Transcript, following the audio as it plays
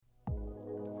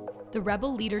the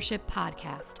Rebel Leadership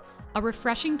Podcast, a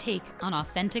refreshing take on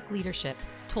authentic leadership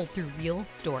told through real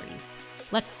stories.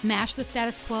 Let's smash the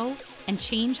status quo and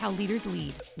change how leaders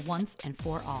lead once and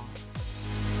for all.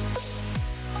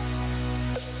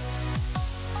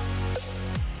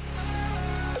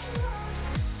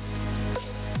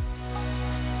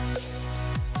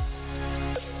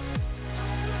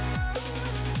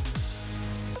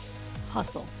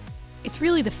 Hustle. It's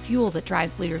really the fuel that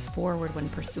drives leaders forward when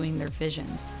pursuing their vision.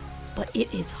 But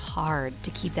it is hard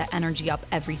to keep that energy up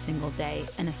every single day,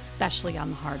 and especially on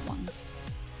the hard ones.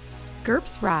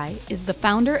 Gerps Rai is the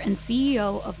founder and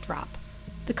CEO of Drop.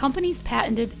 The company's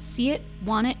patented See It,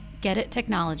 Want It, Get It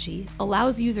technology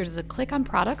allows users to click on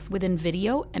products within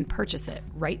video and purchase it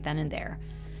right then and there.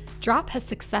 Drop has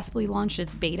successfully launched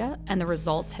its beta, and the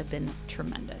results have been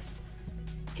tremendous.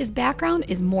 His background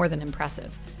is more than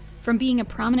impressive. From being a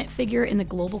prominent figure in the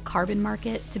global carbon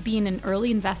market, to being an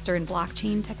early investor in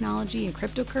blockchain technology and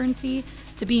cryptocurrency,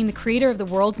 to being the creator of the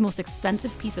world's most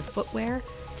expensive piece of footwear,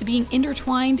 to being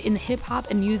intertwined in the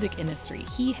hip-hop and music industry,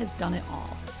 he has done it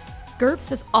all. Gerps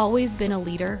has always been a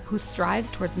leader who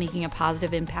strives towards making a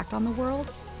positive impact on the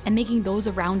world and making those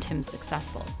around him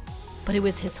successful. But it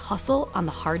was his hustle on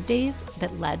the hard days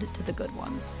that led to the good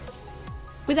ones.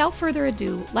 Without further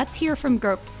ado, let's hear from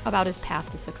Gerps about his path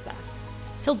to success.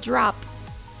 He'll drop,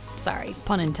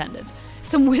 pun intended,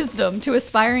 some wisdom to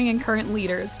aspiring and current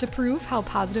leaders to prove how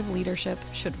positive leadership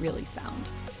should really sound.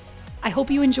 I hope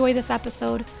you enjoy this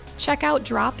episode. Check out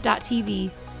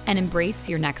drop.tv and embrace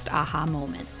your next aha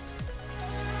moment.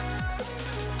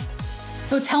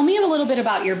 So tell me a little bit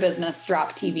about your business,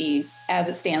 Drop TV, as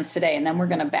it stands today, and then we're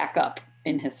going to back up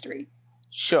in history.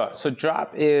 Sure. So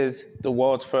Drop is the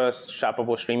world's first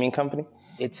shoppable streaming company.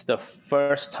 It's the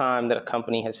first time that a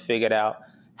company has figured out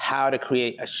how to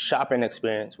create a shopping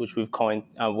experience, which we've coined,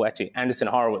 Anderson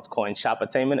Horowitz coined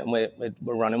shoppertainment, and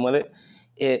we're running with it.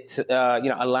 It's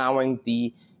allowing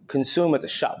the consumer to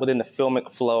shop within the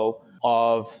filmic flow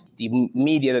of the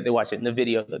media that they watch, the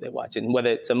video that they watch, and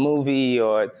whether it's a movie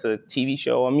or it's a TV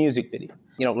show or music video.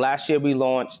 Last year we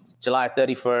launched July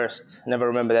 31st. Never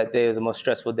remember that day. It was the most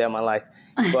stressful day of my life.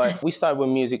 But we started with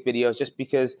music videos just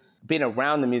because being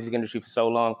around the music industry for so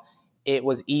long, it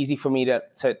was easy for me to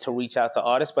reach out to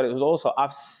artists, but it was also,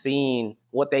 I've seen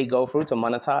what they go through to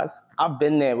monetize. I've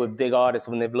been there with big artists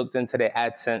when they've looked into their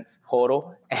AdSense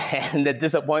portal and the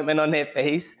disappointment on their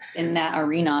face. In that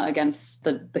arena against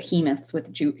the behemoths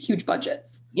with huge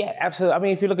budgets. Yeah, absolutely. I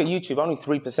mean, if you look at YouTube, only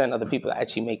 3% of the people that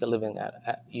actually make a living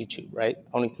at YouTube, right?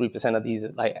 Only 3% of these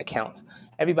accounts.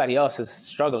 Everybody else is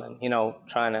struggling,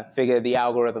 trying to figure the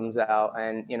algorithms out.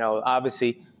 And,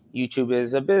 obviously, YouTube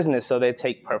is a business, so they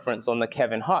take preference on the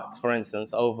Kevin Hart's, for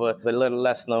instance, over the little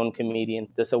less known comedian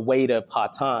that's a waiter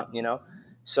part-time,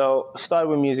 So I started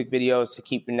with music videos to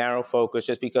keep a narrow focus,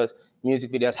 just because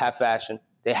music videos have fashion.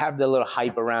 They have the little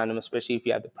hype around them, especially if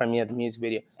you have the premiere of the music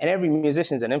video. And every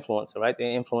musician's an influencer, right?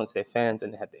 They influence their fans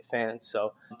and they have their fans.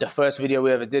 So the first video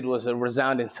we ever did was a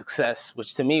resounding success,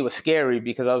 which to me was scary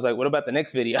because I was like, what about the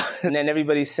next video? And then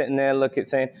everybody's sitting there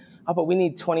saying, oh, but we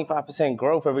need 25%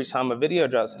 growth every time a video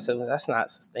drops. I said, well, that's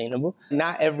not sustainable.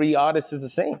 Not every artist is the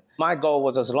same. My goal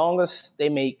was as long as they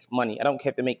make money. I don't care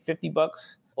if they make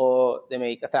 $50 or they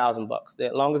make $1,000.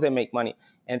 As long as they make money.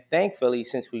 And thankfully,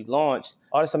 since we launched,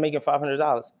 artists are making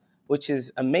 $500, which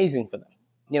is amazing for them.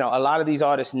 A lot of these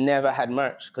artists never had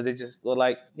merch because they just were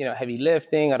like, heavy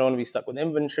lifting. I don't want to be stuck with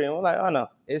inventory. And we're like, oh no,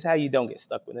 this is how you don't get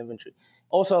stuck with inventory.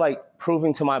 Also,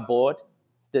 proving to my board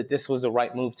that this was the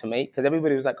right move to make, because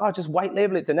everybody was like, oh, just white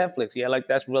label it to Netflix. Yeah,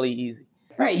 that's really easy.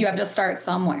 Right, you have to start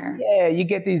somewhere. Yeah, you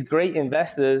get these great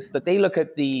investors, but they look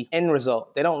at the end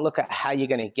result. They don't look at how you're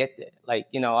going to get there. I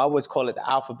always call it the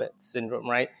alphabet syndrome,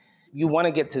 right? You want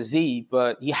to get to Z,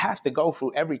 but you have to go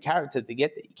through every character to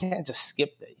get there. You can't just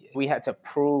skip there. We had to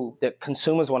prove that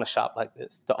consumers want to shop like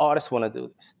this. The artists want to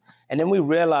do this. And then we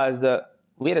realized that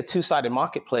we had a two-sided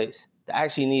marketplace that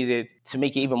actually needed to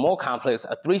make it even more complex,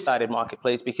 a three-sided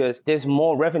marketplace, because there's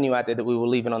more revenue out there that we were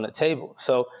leaving on the table.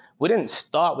 So we didn't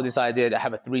start with this idea to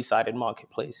have a three-sided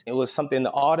marketplace. It was something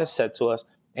the artists said to us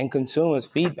and consumers'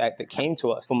 feedback that came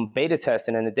to us from beta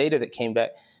testing and the data that came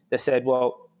back that said,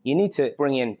 well, you need to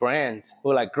bring in brands.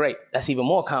 We're like, great, that's even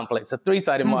more complex. A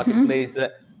three-sided marketplace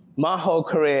that my whole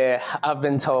career I've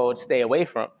been told stay away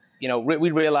from.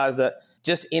 We realized that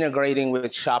just integrating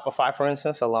with Shopify, for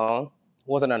instance, alone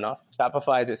wasn't enough.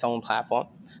 Shopify is its own platform.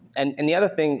 And the other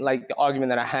thing, the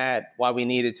argument that I had why we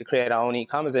needed to create our own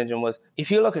e-commerce engine was, if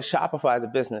you look at Shopify as a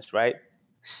business, right,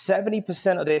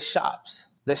 70% of their shops,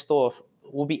 their store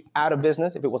will be out of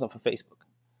business if it wasn't for Facebook.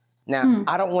 Now,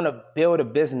 I don't want to build a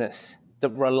business that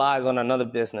relies on another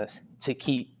business to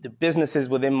keep the businesses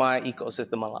within my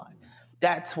ecosystem alive.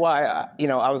 That's why,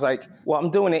 I was like, well, I'm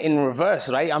doing it in reverse,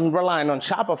 right? I'm relying on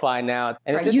Shopify now.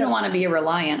 And right, you don't want to be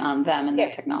reliant on them and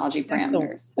their technology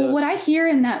parameters. Well, what I hear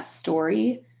in that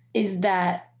story is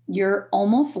that you're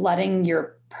almost letting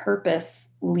your purpose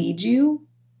lead you,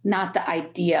 not the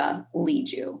idea lead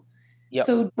you. Yep.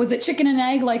 So was it chicken and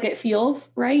egg like it feels,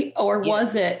 right? Or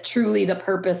was it truly the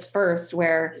purpose first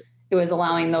where it was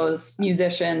allowing those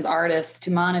musicians, artists to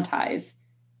monetize?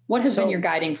 What has been your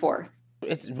guiding force?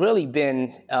 It's really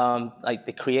been like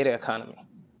the creator economy,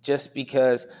 just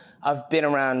because I've been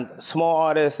around small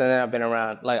artists and then I've been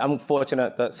around, like, I'm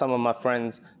fortunate that some of my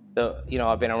friends that,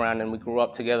 I've been around and we grew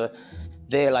up together,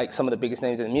 they're like some of the biggest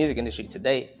names in the music industry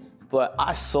today. But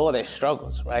I saw their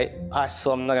struggles, right?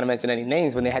 I'm not gonna mention any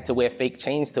names, when they had to wear fake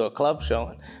chains to a club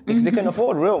showing because they couldn't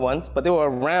afford real ones, but they were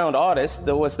around artists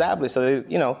that were established. So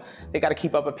they got to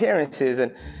keep up appearances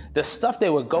and the stuff they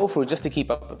would go through just to keep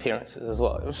up appearances as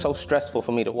well. It was so stressful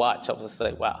for me to watch. I was just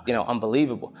like, wow,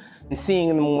 unbelievable. And seeing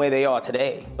them where they are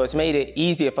today, so it's made it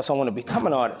easier for someone to become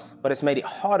an artist, but it's made it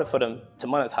harder for them to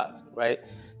monetize, right?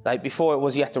 Like before, it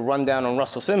was you have to run down on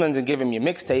Russell Simmons and give him your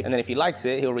mixtape, and then if he likes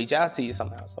it, he'll reach out to you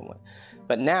somehow, somewhere.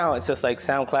 But now it's just like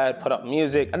SoundCloud, put up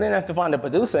music. I didn't have to find a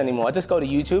producer anymore. I just go to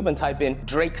YouTube and type in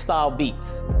Drake-style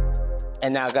beats.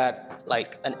 And now I got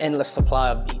like an endless supply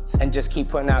of beats and just keep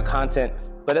putting out content.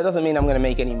 But that doesn't mean I'm gonna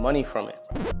make any money from it.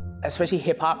 Especially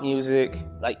hip-hop music.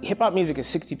 Like hip-hop music is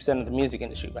 60% of the music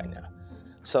industry right now.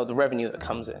 So the revenue that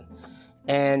comes in.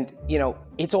 And,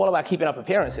 it's all about keeping up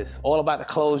appearances, all about the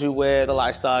clothes you wear, the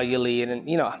lifestyle you lead. And,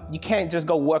 you can't just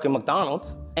go work at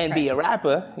McDonald's and be a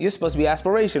rapper. You're supposed to be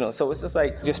aspirational. So it's just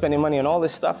like you're spending money on all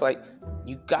this stuff. Like,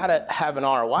 you gotta have an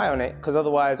ROI on it, because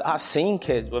otherwise I've seen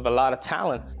kids with a lot of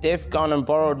talent. They've gone and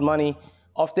borrowed money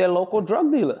off their local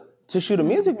drug dealer to shoot a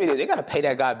music video. They gotta pay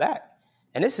that guy back.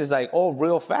 And this is like all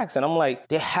real facts. And I'm like,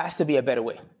 there has to be a better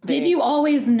way. Did you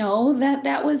always know that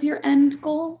that was your end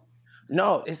goal?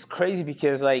 No, it's crazy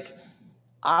because like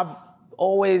I've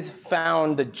always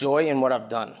found the joy in what I've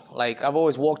done. Like I've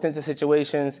always walked into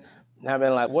situations and I've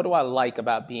been like, what do I like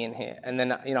about being here? And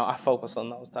then, I focus on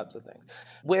those types of things.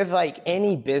 With like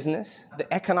any business,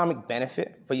 the economic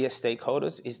benefit for your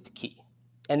stakeholders is the key.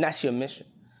 And that's your mission.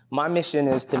 My mission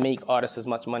is to make artists as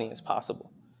much money as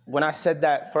possible. When I said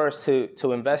that first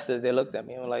to investors, they looked at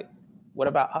me and were like, what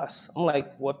about us? I'm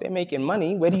like, well, if they're making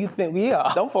money, where do you think we are?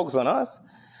 Don't focus on us.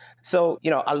 So,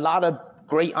 a lot of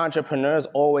great entrepreneurs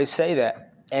always say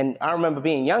that. And I remember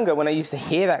being younger when I used to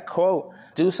hear that quote,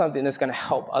 do something that's going to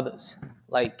help others,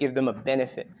 like give them a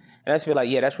benefit. And I just feel like,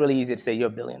 yeah, that's really easy to say, you're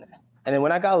a billionaire. And then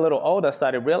when I got a little older, I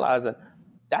started realizing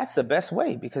that's the best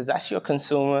way, because that's your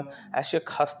consumer, that's your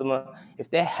customer. If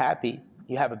they're happy,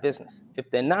 you have a business. If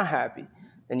they're not happy,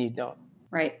 then you don't.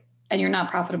 Right. And you're not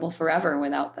profitable forever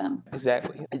without them.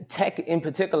 Exactly. Tech in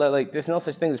particular, like there's no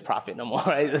such thing as profit no more,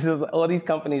 right? This is all these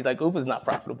companies, like Uber's not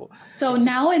profitable. So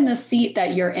now in the seat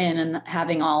that you're in and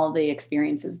having all of the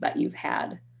experiences that you've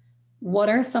had, what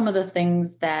are some of the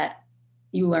things that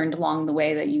you learned along the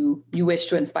way that you wish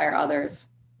to inspire others?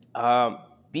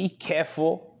 Be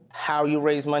careful how you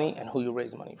raise money and who you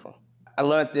raise money from. I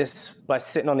learned this by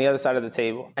sitting on the other side of the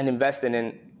table and investing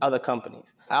in other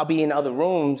companies. I'll be in other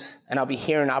rooms and I'll be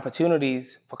hearing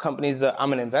opportunities for companies that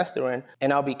I'm an investor in,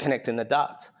 and I'll be connecting the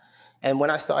dots. And when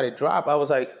I started Drop, I was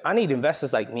like, I need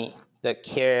investors like me that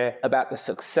care about the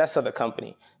success of the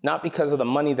company, not because of the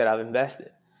money that I've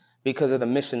invested, because of the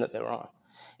mission that they're on.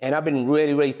 And I've been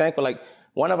really, really thankful. Like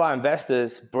one of our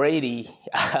investors, Brady,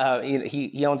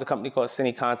 he owns a company called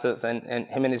Cine Concerts, and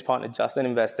him and his partner Justin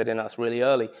invested in us really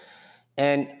early.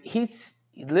 And he's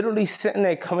literally sitting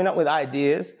there coming up with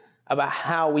ideas about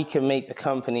how we can make the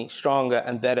company stronger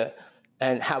and better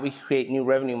and how we create new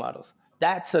revenue models.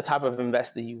 That's the type of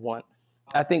investor you want.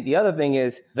 I think the other thing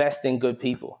is invest in good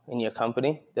people in your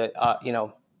company that are,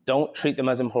 don't treat them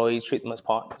as employees, treat them as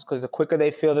partners. Because the quicker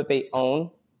they feel that they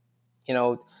own,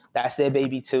 that's their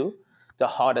baby too, the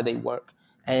harder they work.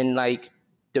 And like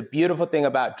the beautiful thing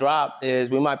about Drop is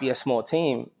we might be a small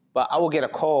team, but I will get a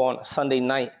call on a Sunday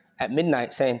night at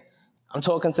midnight saying, I'm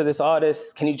talking to this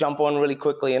artist, can you jump on really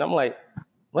quickly? And I'm like,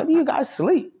 when do you guys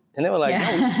sleep? And they were like,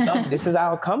 no, this is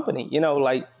our company.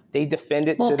 They defend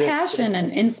it. Well, passion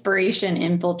and inspiration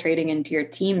infiltrating into your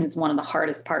team is one of the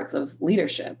hardest parts of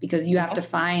leadership, because you have to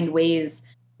find ways,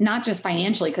 not just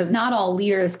financially, because not all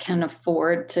leaders can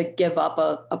afford to give up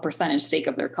a percentage stake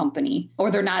of their company,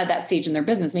 or they're not at that stage in their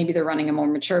business. Maybe they're running a more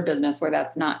mature business where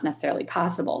that's not necessarily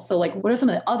possible. So like, what are some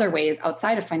of the other ways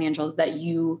outside of financials that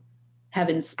you have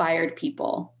inspired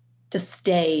people to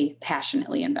stay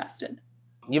passionately invested?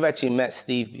 you've actually met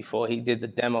Steve before. He did the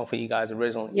demo for you guys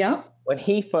originally. Yeah. When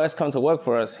he first come to work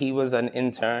for us, he was an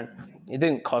intern. It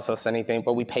didn't cost us anything,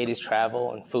 but we paid his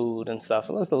travel and food and stuff.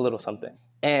 It was a little something.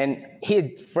 And he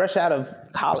had fresh out of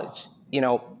college.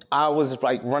 I was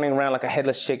like running around like a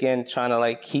headless chicken, trying to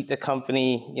like keep the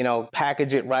company,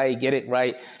 package it right, get it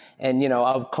right. And,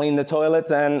 I'll clean the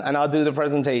toilets and I'll do the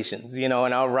presentations, and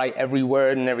I'll write every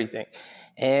word and everything.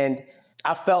 And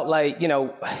I felt like,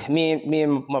 me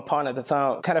and my partner at the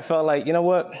time kind of felt like, you know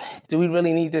what, do we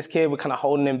really need this kid? We're kind of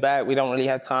holding him back. We don't really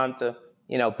have time to,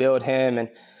 build him. And,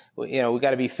 we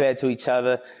got to be fair to each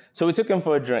other. So we took him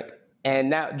for a drink.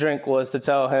 And that drink was to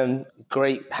tell him,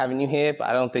 great having you here, but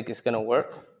I don't think it's going to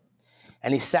work.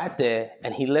 And he sat there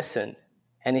and he listened.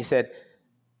 And he said,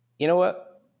 you know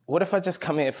what? What if I just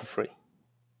come here for free?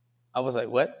 I was like,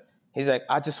 what? He's like,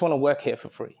 I just want to work here for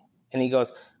free. And he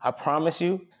goes, I promise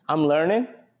you, I'm learning,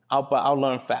 but I'll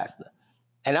learn faster.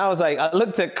 And I was like, I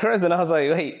looked at Chris and I was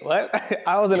like, wait, what?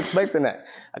 I wasn't expecting that.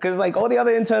 Because like all the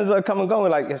other interns that come and go, we're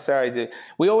like, yes, sir, I do.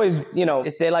 We always,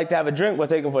 if they like to have a drink, we'll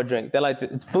take them for a drink. They like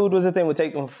food was the thing, we'll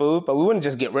take them for food, but we wouldn't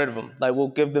just get rid of them. Like we'll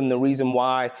give them the reason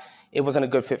why it wasn't a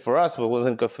good fit for us, but it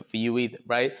wasn't a good fit for you either,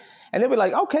 right? And they'll be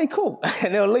like, okay, cool.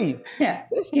 And they'll leave. Yeah.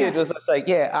 This kid was just like,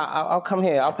 yeah, I'll come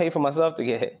here. I'll pay for myself to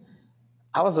get here.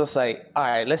 I was just like, all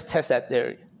right, let's test that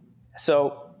theory.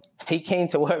 So he came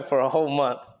to work for a whole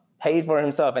month, paid for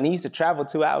himself, and he used to travel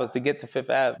 2 hours to get to Fifth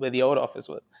Ave where the old office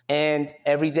was. And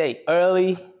every day,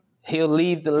 early, he'll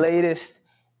leave the latest,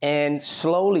 and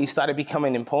slowly started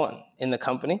becoming important in the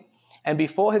company. And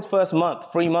before his first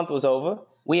free month was over,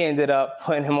 we ended up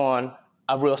putting him on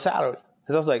a real salary.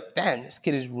 Because I was like, damn, this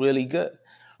kid is really good.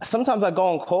 Sometimes I go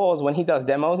on calls when he does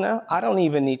demos now, I don't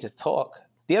even need to talk.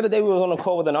 The other day we was on a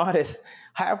call with an artist,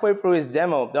 halfway through his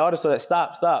demo, the artist was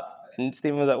like, stop. And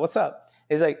Steven was like, what's up?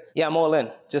 He's like, yeah, I'm all in.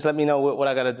 Just let me know what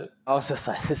I got to do. I was just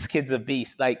like, this kid's a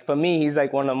beast. Like, for me, he's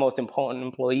like one of the most important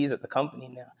employees at the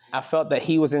company now. I felt that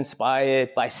he was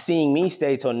inspired by seeing me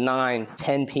stay till 9,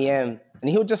 10 p.m. And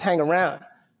he would just hang around.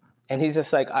 And he's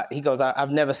just like, he goes,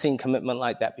 I've never seen commitment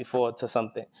like that before to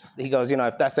something. He goes,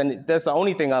 if that's the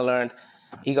only thing I learned,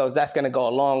 he goes, that's going to go a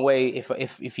long way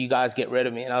if you guys get rid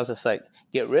of me. And I was just like,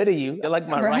 get rid of you? You're like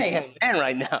my right-hand man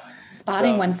right now.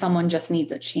 Spotting when someone just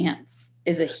needs a chance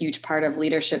is a huge part of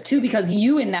leadership too, because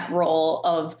you in that role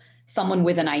of someone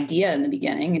with an idea in the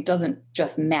beginning, it doesn't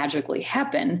just magically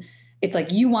happen. It's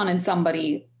like you wanted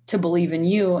somebody to believe in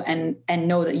you and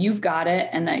know that you've got it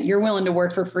and that you're willing to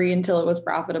work for free until it was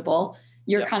profitable.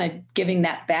 You're kind of giving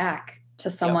that back to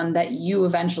someone that you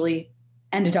eventually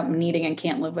ended up needing and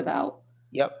can't live without.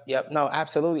 Yep. No,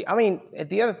 absolutely. I mean,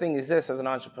 the other thing is this, as an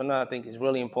entrepreneur, I think is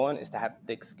really important, is to have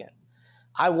thick skin.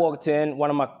 I walked in, one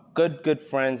of my good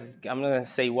friends, I'm not going to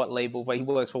say what label, but he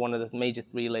works for one of the major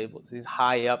 3 labels. He's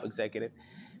high up executive.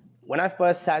 When I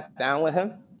first sat down with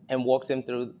him and walked him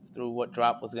through what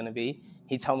Drop was going to be,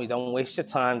 he told me, don't waste your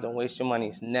time, don't waste your money,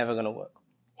 it's never going to work.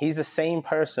 He's the same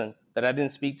person that I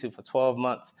didn't speak to for 12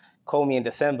 months, called me in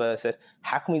December and said,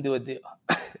 how can we do a deal?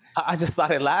 I just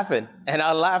started laughing, and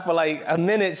I laughed for like a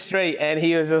minute straight, and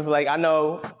he was just like, I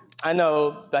know,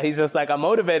 but he's just like, I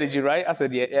motivated you, right? I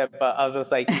said, yeah, but I was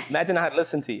just like, imagine I had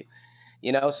listened to you,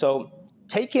 so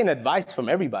taking advice from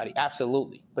everybody,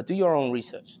 absolutely, but do your own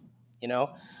research,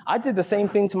 I did the same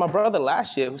thing to my brother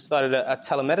last year who started a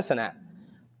telemedicine app,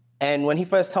 and when he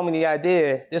first told me the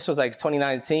idea, this was like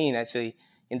 2019, actually,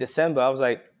 in December, I was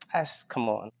like, come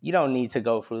on, you don't need to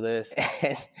go through this,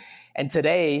 and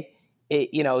today, I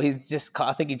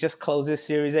think he just closed his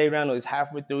Series A round, or he's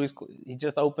halfway through. He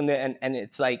just opened it, and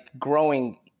it's like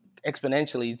growing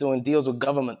exponentially. He's doing deals with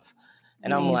governments.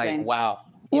 And Amazing. I'm like, wow.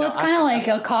 Well, it's kind of like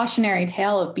a cautionary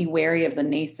tale of be wary of the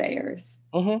naysayers.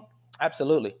 Mm-hmm.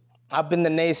 Absolutely. I've been the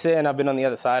naysayer and I've been on the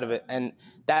other side of it. And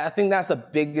I think that's the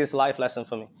biggest life lesson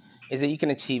for me, is that you can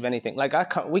achieve anything. Like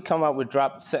we come out with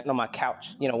Drop sitting on my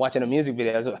couch, watching a music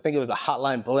video. I think it was a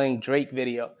Hotline Bling Drake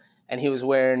video. And he was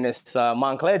wearing this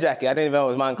Moncler jacket. I didn't even know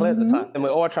it was Moncler at the time. And we're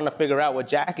all trying to figure out what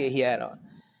jacket he had on.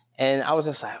 And I was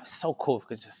just like, it's so cool if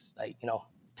we could just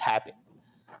tap it.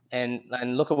 And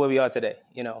look at where we are today,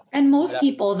 And most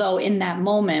people, though, in that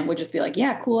moment would just be like,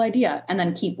 yeah, cool idea, and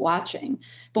then keep watching.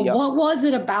 But what was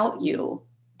it about you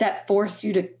that forced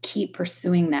you to keep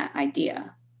pursuing that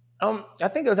idea? I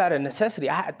think it was out of necessity.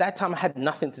 At that time, I had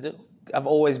nothing to do. I've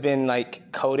always been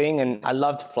like coding, and I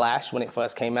loved Flash when it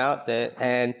first came out.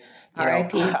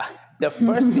 R.I.P. The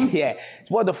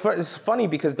first, it's funny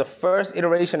because the first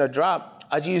iteration of Drop,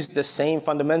 I used the same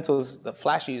fundamentals that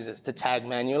Flash uses to tag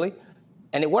manually,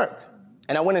 and it worked.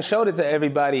 And I went and showed it to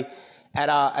everybody at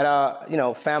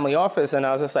our family office, and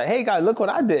I was just like, hey guys, look what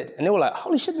I did. And they were like,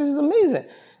 holy shit, this is amazing.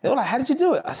 They were like, how did you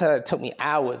do it? I said, it took me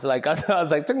hours. Like, I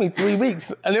was like, it took me 3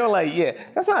 weeks. And they were like, yeah,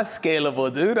 that's not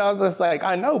scalable, dude. I was just like,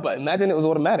 I know, but imagine it was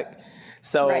automatic.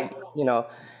 So, Right. you know,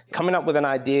 coming up with an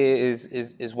idea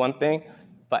is one thing,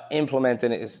 but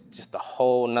implementing it is just a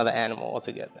whole nother animal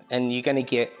altogether. And you're going to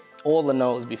get all the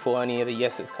no's before any of the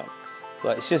yeses come.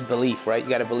 But it's just belief, right? You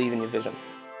got to believe in your vision.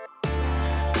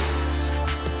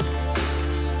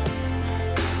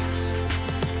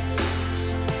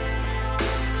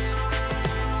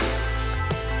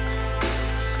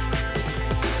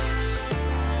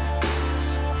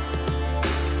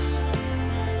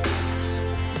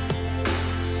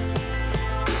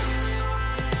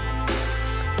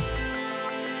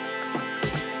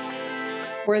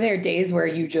 Were there days where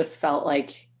you just felt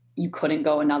like you couldn't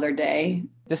go another day?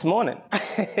 This morning.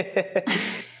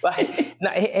 Like,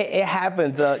 no, it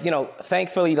happens. You know,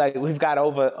 thankfully, like we've got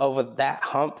over that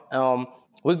hump.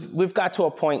 We've got to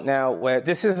a point now where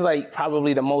this is like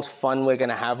probably the most fun we're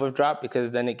gonna have with Drop,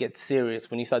 because then it gets serious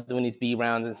when you start doing these B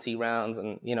rounds and C rounds,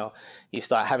 and you know, you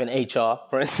start having HR,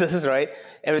 for instance, right?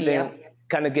 Everything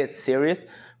kind of gets serious.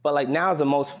 But like now is the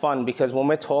most fun, because when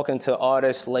we're talking to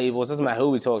artists, labels, doesn't matter who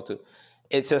we talk to,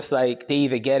 it's just like they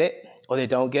either get it or they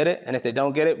don't get it. And if they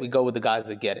don't get it, we go with the guys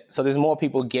that get it. So there's more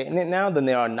people getting it now than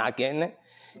there are not getting it.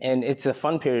 And it's a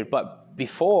fun period. But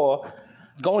before,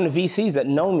 going to VCs that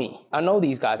know me, I know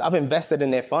these guys, I've invested in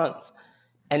their funds.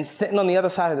 And sitting on the other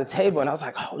side of the table, and I was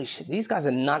like, holy shit, these guys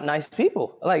are not nice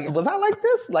people. Like, was I like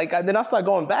this? Like, then I started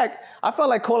going back. I felt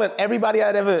like calling everybody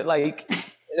I'd ever, like,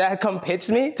 that had come pitch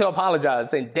me to apologize,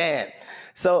 saying, damn.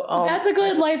 So that's a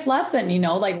good life lesson, you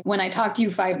know, like when I talk to you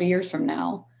 5 years from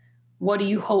now, what do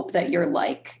you hope that you're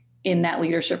like in that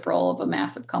leadership role of a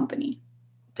massive company?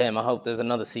 Damn, I hope there's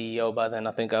another CEO by then.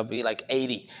 I think I'll be like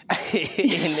 80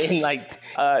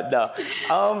 no.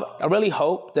 I really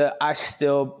hope that I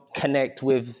still connect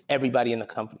with everybody in the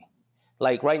company.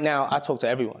 Like right now, I talk to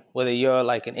everyone, whether you're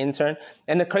like an intern.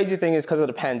 And the crazy thing is, because of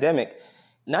the pandemic,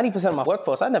 90% of my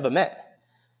workforce I never met.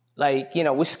 Like, you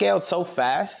know, we scaled so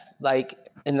fast, like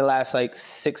in the last like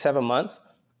 6-7 months,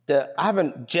 that I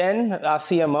haven't, Jen, our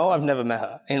CMO, I've never met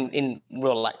her in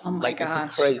real life. Oh my like, gosh.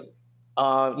 It's crazy. You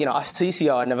know, our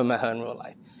CCO, I never met her in real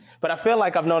life. But I feel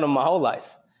like I've known her my whole life.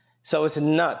 So it's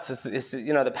nuts. It's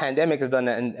you know, the pandemic has done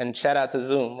that, and shout out to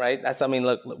Zoom, right? That's, I mean,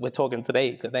 look, we're talking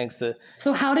today thanks to...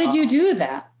 So how did you do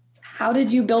that? How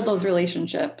did you build those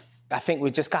relationships? I think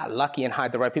we just got lucky and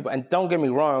hired the right people. And don't get me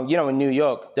wrong, you know, in New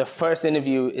York, the first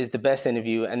interview is the best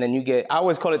interview. And then you get, I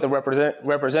always call it the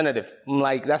representative. I'm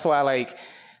like, that's why I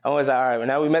always like, all right, well,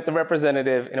 now we met the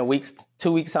representative. In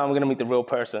 2 weeks time, we're going to meet the real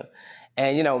person.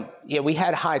 And, you know, yeah, we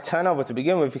had high turnover to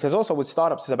begin with, because also with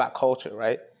startups, it's about culture,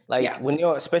 right? Like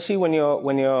especially when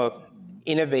you're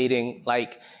innovating,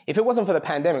 like if it wasn't for the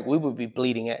pandemic, we would be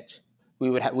bleeding edge. We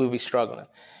would be struggling.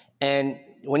 And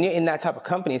when you're in that type of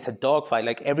company, it's a dogfight.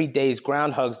 Like every day is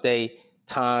Groundhog's Day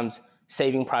times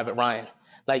Saving Private Ryan.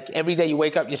 Like every day you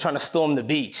wake up, you're trying to storm the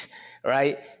beach,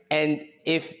 right? And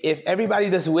if everybody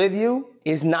that's with you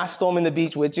is not storming the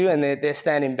beach with you, and they're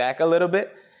standing back a little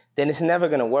bit, then it's never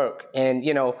going to work. And,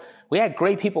 you know, we had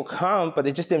great people come, but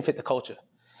it just didn't fit the culture.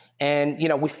 And, you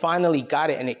know, we finally got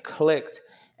it, and it clicked.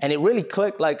 And it really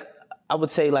clicked, like, I would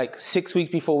say like 6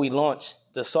 weeks before we launched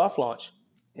the soft launch,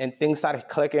 and things started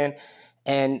clicking.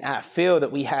 And I feel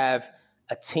that we have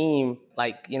a team,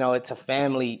 like, you know, it's a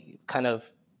family kind of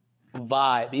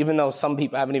vibe, even though some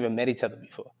people haven't even met each other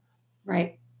before.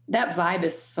 Right. That vibe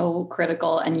is so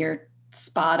critical, and you're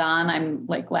spot on. I'm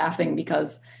like laughing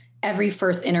because every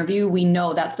first interview, we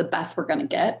know that's the best we're going to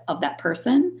get of that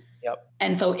person. Yep.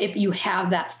 And so if you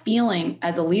have that feeling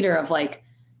as a leader of like,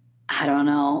 I don't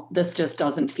know, this just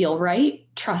doesn't feel right,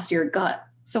 trust your gut.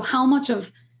 So how much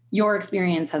of your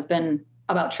experience has been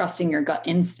about trusting your gut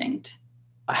instinct?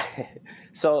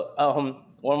 So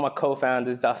one of my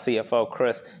co-founders, our CFO,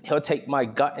 Chris, he'll take my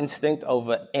gut instinct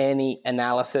over any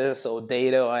analysis or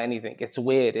data or anything. It's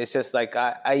weird. It's just like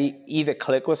I either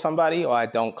click with somebody or I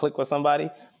don't click with somebody.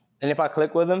 And if I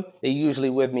click with them, they're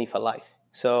usually with me for life.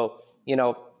 So, you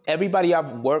know, everybody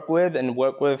I've worked with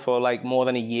for like more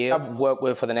than a year, I've worked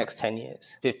with for the next 10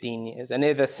 years, 15 years. And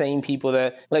they're the same people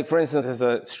that, like, for instance, there's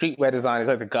a streetwear designer. He's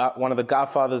like one of the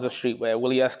godfathers of streetwear,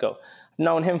 Willie Esco. I've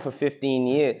known him for 15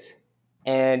 years.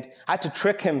 And I had to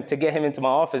trick him to get him into my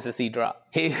office to see Drop.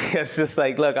 He was just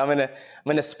like, look, I'm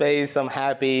in a space. I'm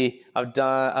happy. I've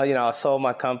done, you know, I sold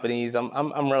my companies.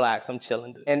 I'm relaxed. I'm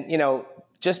chilling. And, you know,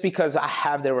 just because I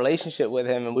have the relationship with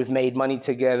him and we've made money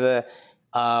together,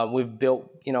 we've built,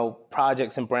 you know,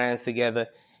 projects and brands together.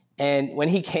 And when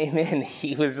he came in,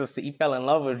 he fell in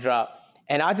love with Drop.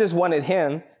 And I just wanted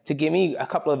him to give me a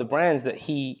couple of the brands that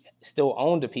he still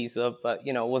owned a piece of, but,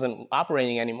 you know, wasn't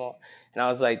operating anymore. And I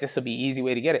was like, this would be an easy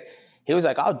way to get it. He was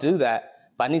like, I'll do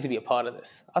that, but I need to be a part of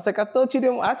this. I was like, I thought you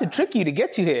didn't, I had to trick you to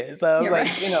get you here. So I was like,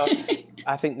 right. You know,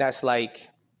 I think that's like,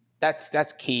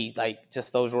 that's key, like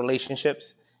just those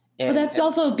relationships. But that's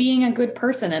also being a good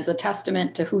person. It's a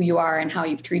testament to who you are and how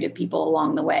you've treated people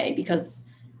along the way, because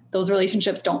those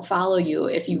relationships don't follow you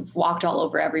if you've walked all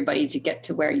over everybody to get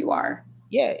to where you are.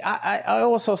 Yeah, I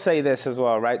also say this as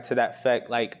well, right? To that effect,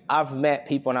 like I've met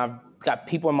people and I've got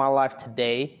people in my life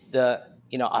today that,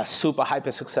 you know, are super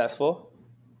hyper successful,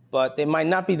 but they might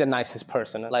not be the nicest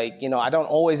person. Like, you know, I don't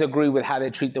always agree with how they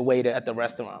treat the waiter at the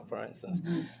restaurant, for instance.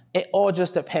 Mm-hmm. It all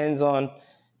just depends on,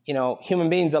 you know, human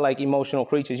beings are like emotional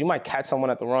creatures. You might catch someone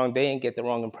at the wrong day and get the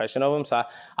wrong impression of them. So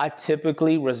I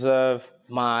typically reserve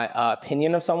my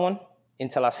opinion of someone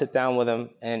until I sit down with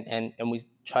them and we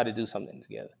try to do something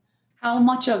together. How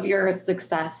much of your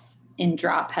success in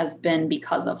Drop has been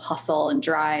because of hustle and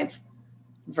drive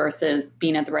versus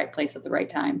being at the right place at the right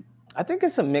time? I think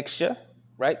it's a mixture,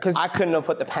 right? Because I couldn't have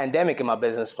put the pandemic in my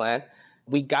business plan.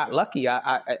 We got lucky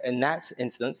in that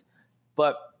instance.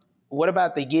 But what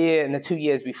about the year and the 2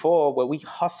 years before where we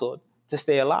hustled to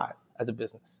stay alive as a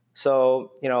business?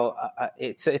 So, you know,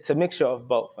 it's a mixture of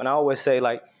both. And I always say,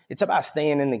 like, it's about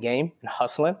staying in the game and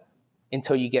hustling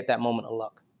until you get that moment of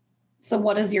luck. So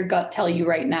what does your gut tell you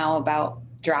right now about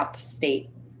Drop State?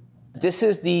 This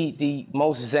is the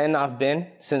most zen I've been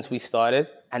since we started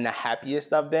and the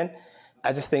happiest I've been.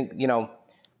 I just think, you know,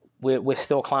 we're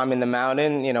still climbing the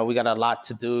mountain. You know, we got a lot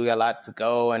to do, we got a lot to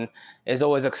go. And there's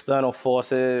always external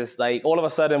forces. Like all of a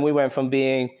sudden we went from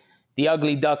being the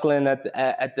ugly duckling at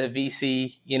the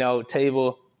VC, you know,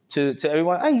 table to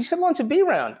everyone, hey, you should launch a B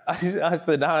round. I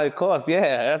said, of course,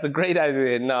 yeah, that's a great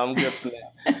idea. No, I'm good for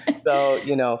that. So,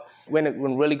 you know, we're in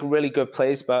a really, really good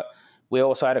place, but we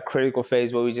also had a critical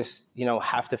phase where we just, you know,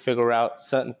 have to figure out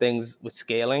certain things with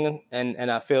scaling. And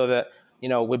I feel that, you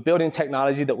know, we're building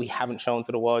technology that we haven't shown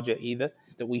to the world yet either,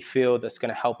 that we feel that's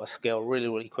going to help us scale really,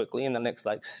 really quickly in the next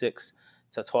like 6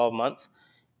 to 12 months.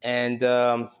 And,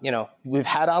 you know, we've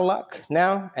had our luck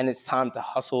now and it's time to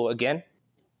hustle again.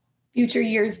 Future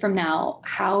years from now,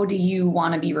 how do you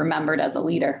want to be remembered as a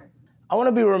leader? I want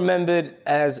to be remembered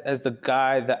as the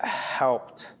guy that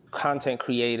helped content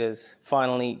creators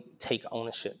finally take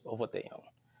ownership of what they own.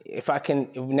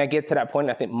 When I get to that point,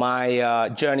 I think my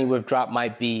journey with Drop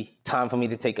might be time for me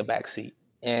to take a back seat.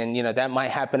 And, you know, that might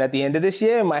happen at the end of this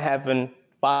year. It might happen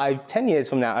 5-10 years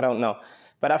from now. I don't know.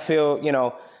 But I feel, you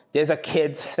know, there's a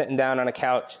kid sitting down on a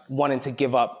couch wanting to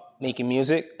give up making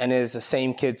music. And there's the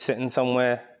same kid sitting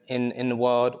somewhere in the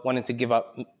world wanting to give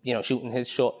up, you know, shooting his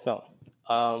short film.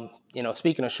 You know,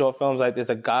 speaking of short films, like there's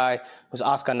a guy who's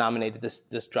Oscar nominated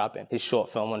this dropping, his short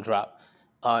film on Drop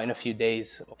in a few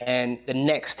days. And the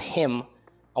next him,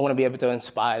 I want to be able to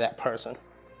inspire that person.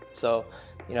 So,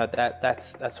 you know,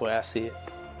 that's where I see it.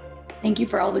 Thank you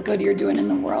for all the good you're doing in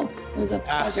the world. It was a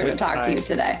pleasure to talk to you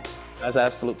today. It was an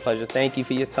absolute pleasure. Thank you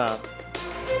for your time.